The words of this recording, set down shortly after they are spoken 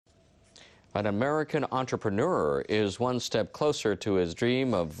An American entrepreneur is one step closer to his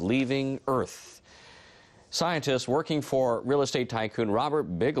dream of leaving Earth. Scientists working for real estate tycoon Robert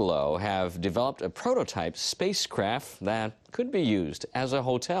Bigelow have developed a prototype spacecraft that could be used as a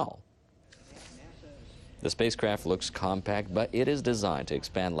hotel. The spacecraft looks compact, but it is designed to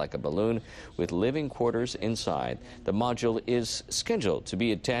expand like a balloon with living quarters inside. The module is scheduled to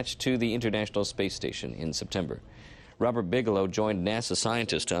be attached to the International Space Station in September. Robert Bigelow joined NASA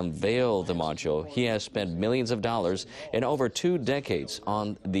scientists to unveil the module. He has spent millions of dollars in over 2 decades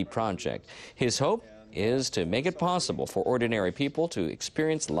on the project. His hope is to make it possible for ordinary people to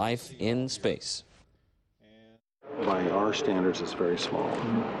experience life in space. By our standards, it's very small,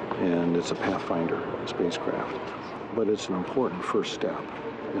 and it's a Pathfinder spacecraft. But it's an important first step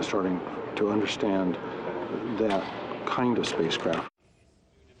in starting to understand that kind of spacecraft.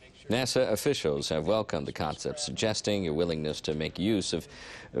 NASA officials have welcomed the concept, suggesting a willingness to make use of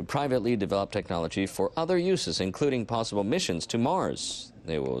privately developed technology for other uses, including possible missions to Mars.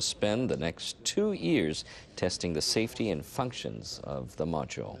 They will spend the next 2 years testing the safety and functions of the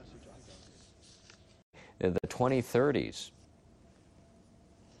module. In the 2030s.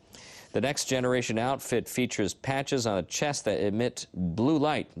 The next generation outfit features patches on a chest that emit blue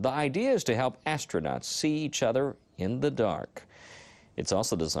light. The idea is to help astronauts see each other in the dark. It's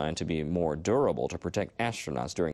also designed to be more durable to protect astronauts during